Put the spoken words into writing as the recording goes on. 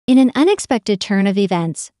In an unexpected turn of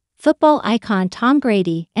events, football icon Tom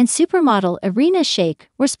Brady and supermodel Irina Shayk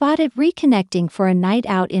were spotted reconnecting for a night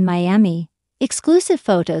out in Miami. Exclusive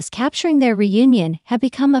photos capturing their reunion have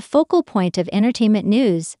become a focal point of entertainment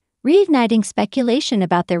news, reigniting speculation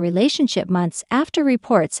about their relationship months after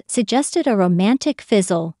reports suggested a romantic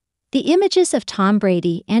fizzle. The images of Tom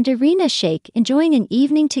Brady and Irina Shayk enjoying an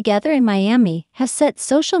evening together in Miami have set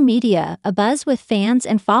social media abuzz with fans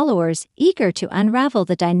and followers eager to unravel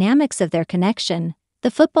the dynamics of their connection. The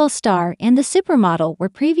football star and the supermodel were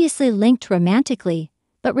previously linked romantically,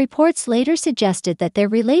 but reports later suggested that their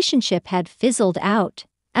relationship had fizzled out.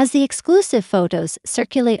 As the exclusive photos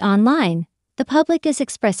circulate online, the public is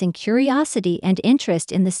expressing curiosity and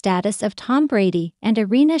interest in the status of Tom Brady and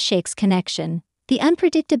Irina Shayk's connection. The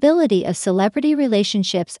unpredictability of celebrity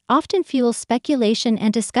relationships often fuels speculation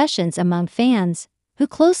and discussions among fans, who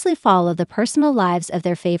closely follow the personal lives of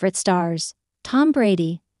their favorite stars. Tom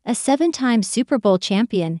Brady, a 7-time Super Bowl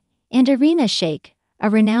champion, and Irina Shayk, a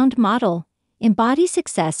renowned model, embody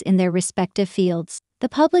success in their respective fields. The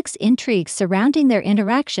public's intrigue surrounding their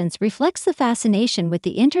interactions reflects the fascination with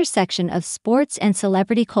the intersection of sports and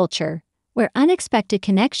celebrity culture, where unexpected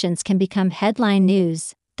connections can become headline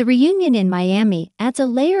news. The reunion in Miami adds a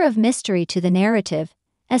layer of mystery to the narrative,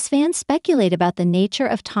 as fans speculate about the nature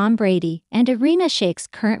of Tom Brady and Irina Shayk's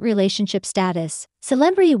current relationship status.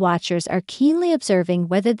 Celebrity watchers are keenly observing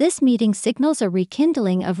whether this meeting signals a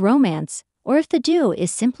rekindling of romance, or if the duo is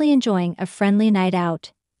simply enjoying a friendly night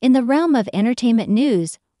out. In the realm of entertainment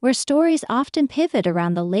news, where stories often pivot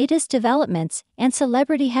around the latest developments and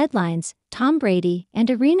celebrity headlines, Tom Brady and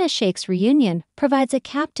Irina Shayk's reunion provides a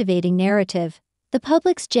captivating narrative. The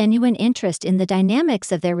public's genuine interest in the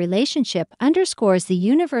dynamics of their relationship underscores the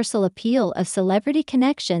universal appeal of celebrity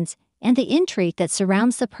connections and the intrigue that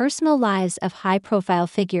surrounds the personal lives of high-profile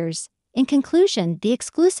figures. In conclusion, the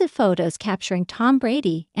exclusive photos capturing Tom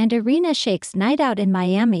Brady and Irina Shayk's night out in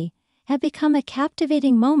Miami have become a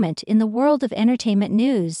captivating moment in the world of entertainment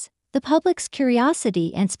news. The public's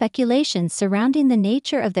curiosity and speculation surrounding the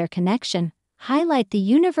nature of their connection highlight the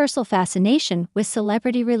universal fascination with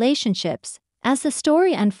celebrity relationships. As the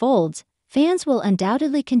story unfolds, fans will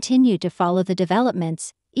undoubtedly continue to follow the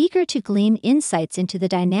developments, eager to glean insights into the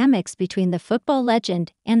dynamics between the football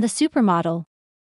legend and the supermodel.